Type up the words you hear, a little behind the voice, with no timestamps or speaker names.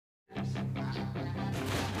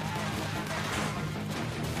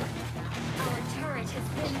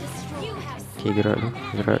Okay, gerak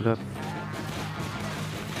lu.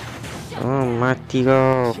 Oh, mati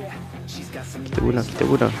kau. Kita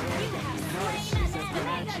guna.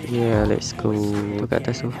 Yeah, let's go. Tu kat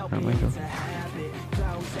atas tu, ramai tu.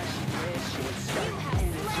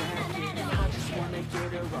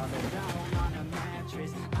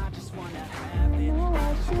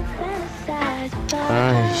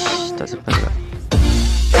 Aish, tak sempat lah.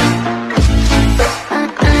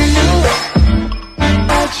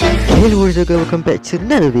 Hello guys, welcome back to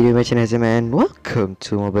another video macam biasa man. Welcome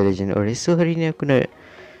to Mobile Legends. Alright, so hari ni aku nak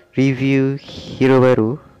review hero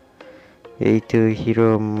baru, iaitu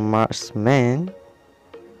hero marksman.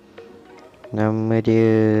 Nama dia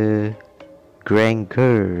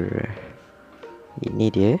Granger. Ini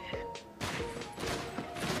dia.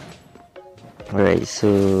 Alright, so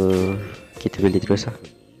kita beli terus lah.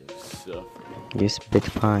 Use better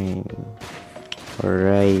pine.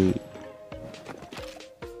 Alright.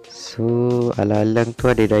 So alang-alang tu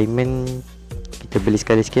ada diamond, kita beli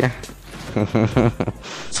sekali sikit lah.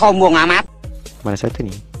 Sombong amat. Mana satu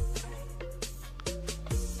ni?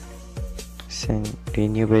 Send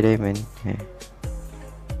renew by diamond.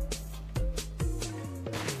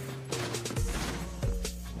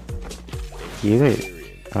 Ya ke?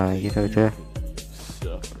 Ya betul lah.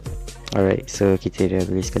 Alright, so kita dah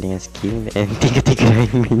beli sekali dengan skin and 3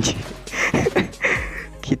 diamond je.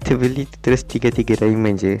 Kita beli terus 3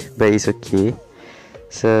 diamond je, but it's okay.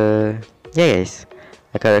 So yeah guys,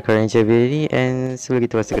 akan Granger beli. And sebelum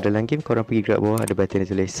kita masuk ke dalam game, korang pergi gerak bawah, ada button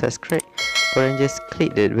yang tulis subscribe. Korang just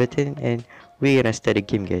click that button and we gonna start the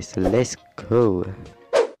game guys. So let's go.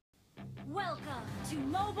 Welcome to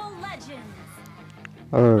Mobile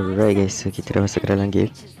Legends. Alright guys, so kita dah masuk ke dalam game.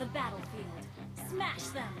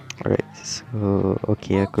 Alright, so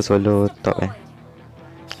okay, aku solo top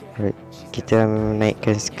Alright, kita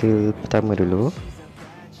naikkan skill pertama dulu.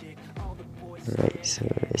 Alright, so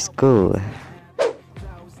let's go.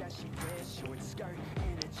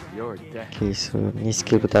 Okay, so ni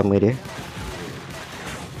skill pertama dia.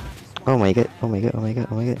 Oh my god.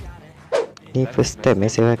 Ni first time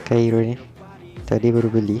saya pakai hero ni. Tadi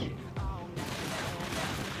baru beli.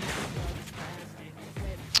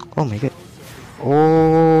 Oh my god.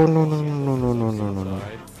 Oh no.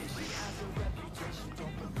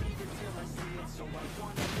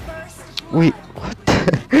 Wait, what the?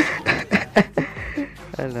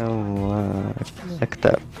 Alamak, aku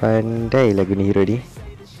tak pandai lah guna hero ni.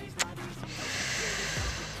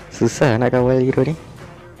 Susah nak kawal hero ni.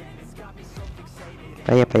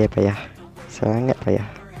 Payah. Sangat payah.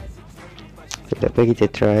 Tak apa, kita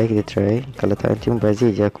try. Kalau tak nanti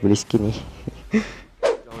membazir je aku beli skin ni.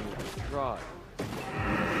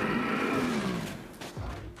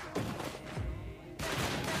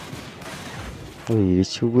 Dia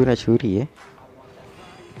cuba nak curi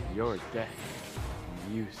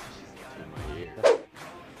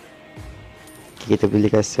kita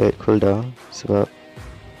beli kaset cooldown sebab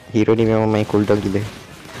hero ni memang main cooldown gila.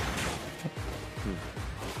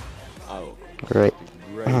 Alright.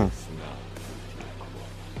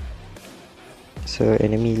 So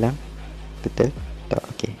enemy hilang. Betul? Tak,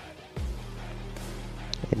 okay.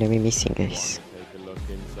 Enemy missing guys.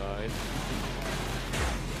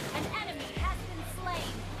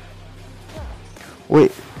 Wait,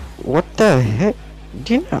 what the heck?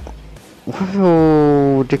 Dia nak...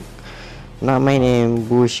 Wow, dia nak main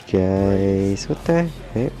ambush guys. What the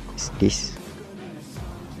heck is this?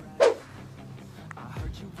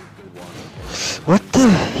 What the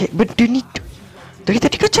heck? Benda ni dari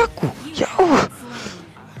tadi kacau aku. Ya Allah.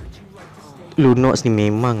 Lunox ni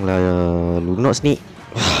memang lah. Lunox ni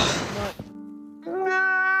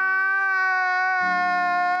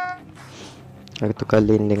aku tukar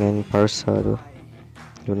lane dengan Parsa tu.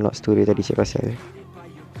 Lunox tu dia tadi cakap pasal.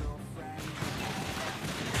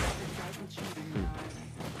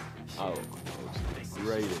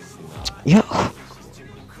 Ya.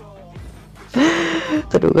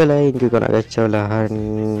 Tak ada orang lain ke kau nak kacau lahan?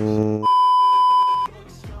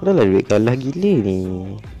 Dah lah duit kalah gila ni.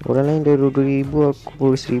 Orang lain dah 2,000,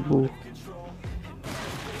 aku 1,000.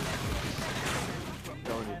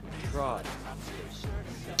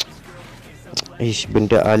 Ish,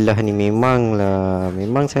 benda Allah ni memang lah.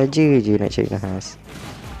 Memang saja je nak cari nahas.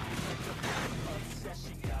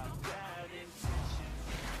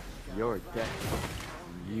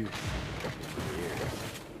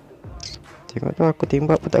 Tengok tu aku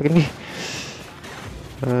tembak pun tak kena.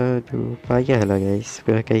 Aduh, payah lah guys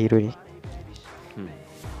pakai hero ni.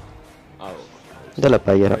 Dah lah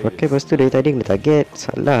payah nak pakai. Lepas tu dari tadi kena target.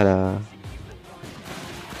 Salah lah.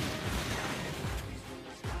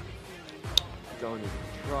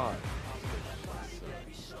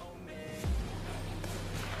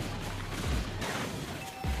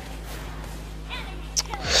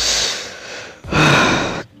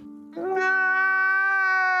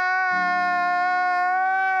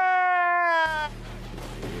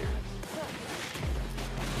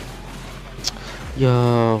 Ya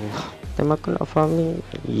Allah, time aku nak farming.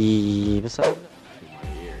 Besar pula.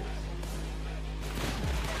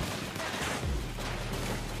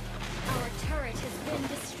 Our turret has been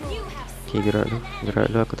destroyed. You have Okay, gerak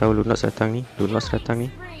lu, aku tahu Lunox datang ni.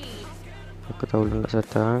 Aku tahu Lunox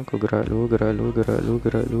datang. Aku gerak lu.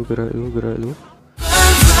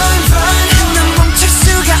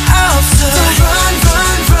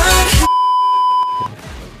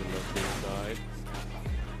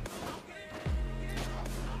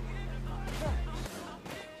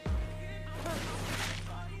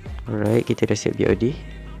 Alright, kita dah siap BOD.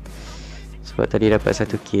 Sebab tadi dapat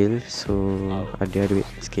 1 kill, so ada duit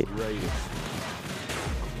sikit.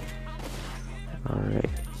 Alright.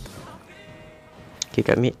 Okay,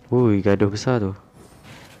 kat mid. Ui, gaduh besar tu.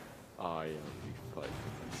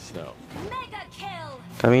 mega kill.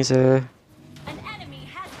 Coming, sir. An enemy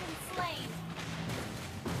has been slain.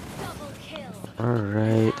 Double kill.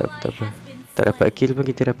 Alright, tak apa. Tak dapat kill pun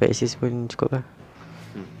kita dapat assist pun cukup lah.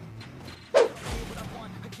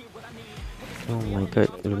 Oh my god,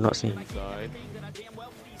 Lunox ni.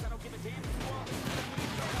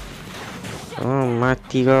 Oh,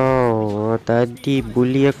 mati kau. Tadi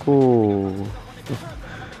bully aku.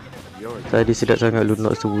 Tadi sedap sangat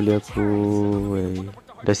Lunox tu bully aku.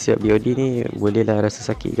 Dah siap BOD ni, boleh lah rasa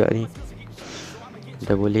sakit kat ni.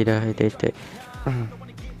 Dah boleh dah attack.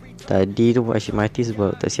 Tadi tu asyik mati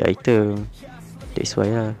sebab tak siap item. That's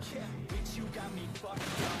why lah.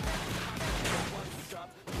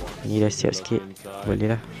 Ni dah siap sikit.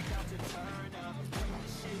 Boleh lah.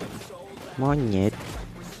 Monyet.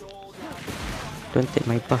 Don't take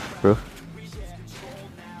my buff, bro.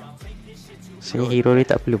 Sebenarnya hero ni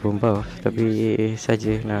tak perlu pun buff, tapi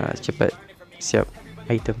saja nak cepat siap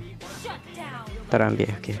item. Tak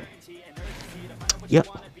ambil, okay. Ya.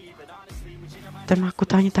 Time aku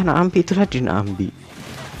tanya tak nak ambil, itulah dia nak ambil.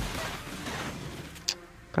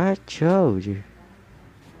 Kacau je.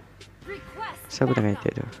 Siapa tengah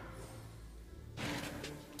attack tu?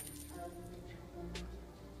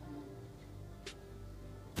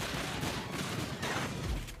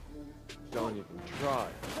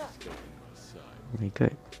 Oh my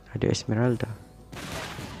god, ada Esmeralda.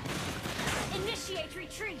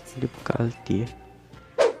 Dia buka ulti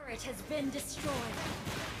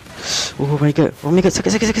Oh my god,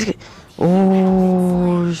 sakit.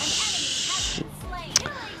 Oh shit.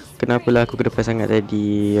 Kenapalah aku ke depan sangat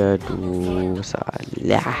tadi? Aduh,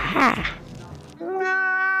 salah.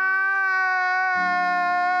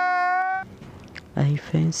 I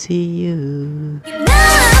fancy you.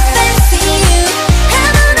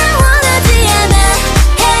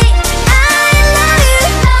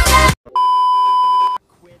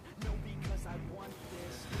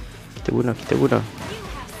 Kita bunuh.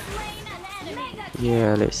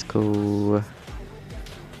 Yeah, let's go.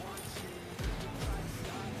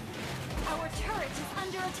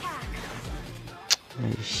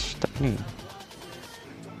 Aish, tak ni.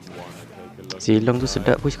 Zilong tu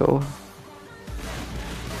sedap push kat bawah.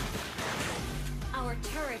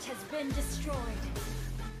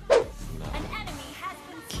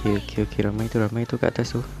 Okay, ramai tu kat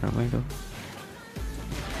atas tu. Ramai tu.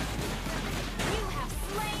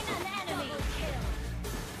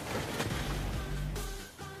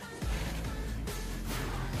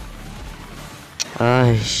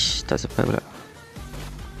 Aish, tak sempat pula.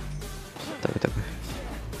 Tak apa.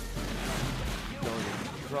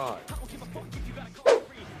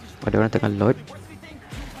 Ada orang tengah load.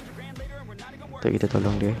 Tak, kita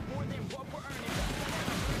tolong dia.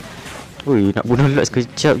 Ui, nak bunuh lot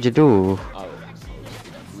sekejap je tu.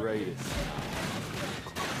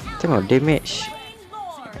 Tengok damage.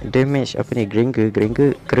 Damage apa ni? Granger.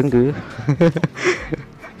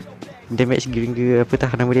 Damage Granger, apa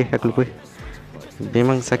tah nama dia? Aku lupa.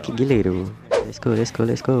 Memang sakit gila tu. Let's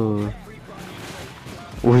go.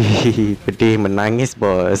 Ui, pedih menangis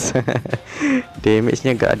bos.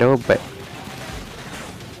 Damage-nya agak ada obat.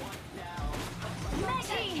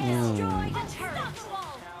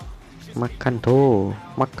 Makan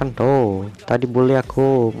tu. Tadi boleh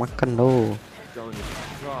aku makan tu.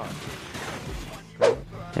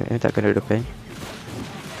 Tak kena depan.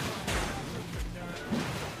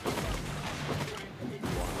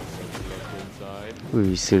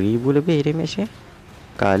 Ui, 1000 lebih damage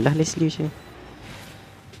Kalah Leslie macam ni.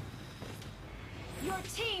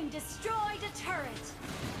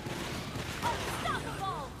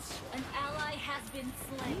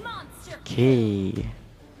 Okay,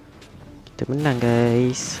 kita menang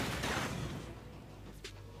guys.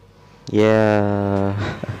 Yeah.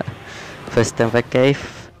 First time pakai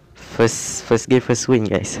first game first win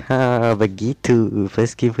guys. Begitu.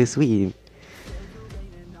 First game first win.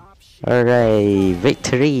 Alright,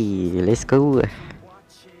 victory. Let's go.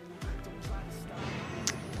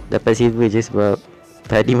 Dapat silver je sebab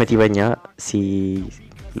tadi mati banyak. Si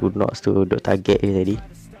Lunox tu duk target je tadi.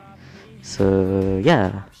 So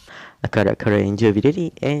yeah, aku harap korang enjoy video ni.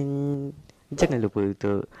 And jangan lupa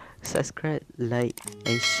untuk subscribe, like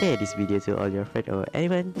and share this video to all your friends or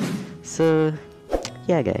anyone. So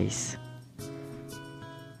yeah guys,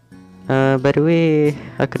 by the way,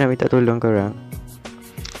 aku nak minta tolong korang.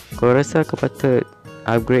 Korang rasa aku patut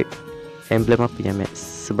upgrade emblem apa yang max?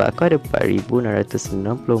 Sebab aku ada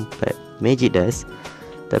 4694 magic dust,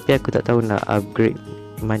 tapi aku tak tahu nak upgrade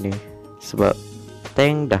mana. Sebab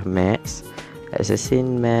tank dah max,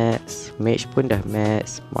 assassin max, mage pun dah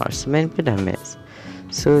max, marksman pun dah max.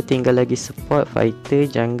 So tinggal lagi support, fighter,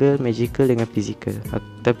 jungle, magical dengan physical.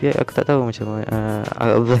 Tapi aku tak tahu macam mana,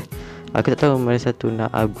 aku tak tahu mana satu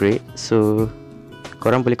nak upgrade. So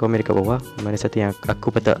korang boleh komen dekat bawah mana satu yang aku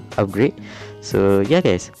patut upgrade. So yeah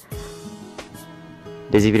guys,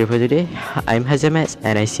 that's the video for today. I'm Hazamax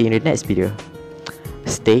and I see you in the next video.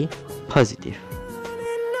 Stay positive.